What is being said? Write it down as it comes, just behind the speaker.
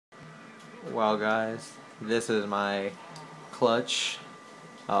Well, guys, this is my clutch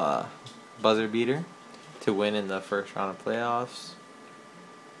buzzer beater to win in the first round of playoffs.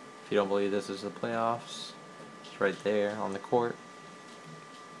 If you don't believe this is the playoffs, it's right there on the court.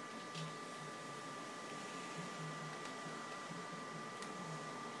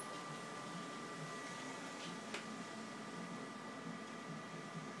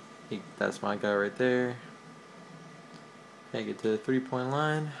 That's my guy right there. Make it to the 3-point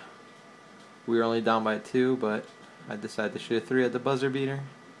line. We were only down by 2, but I decided to shoot a 3 at the buzzer beater.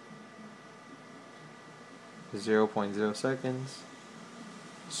 0.0 seconds.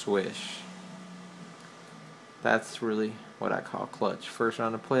 Swish. That's really what I call clutch. First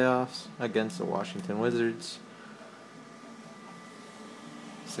round of playoffs against the Washington Wizards.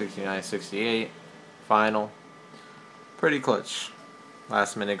 69-68. Final. Pretty clutch.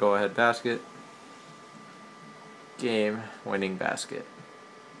 Last minute go ahead basket. Game winning basket.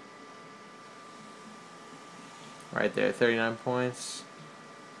 Right there, 39 points.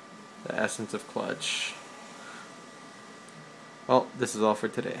 The essence of clutch. Well, this is all for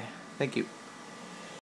today. Thank you.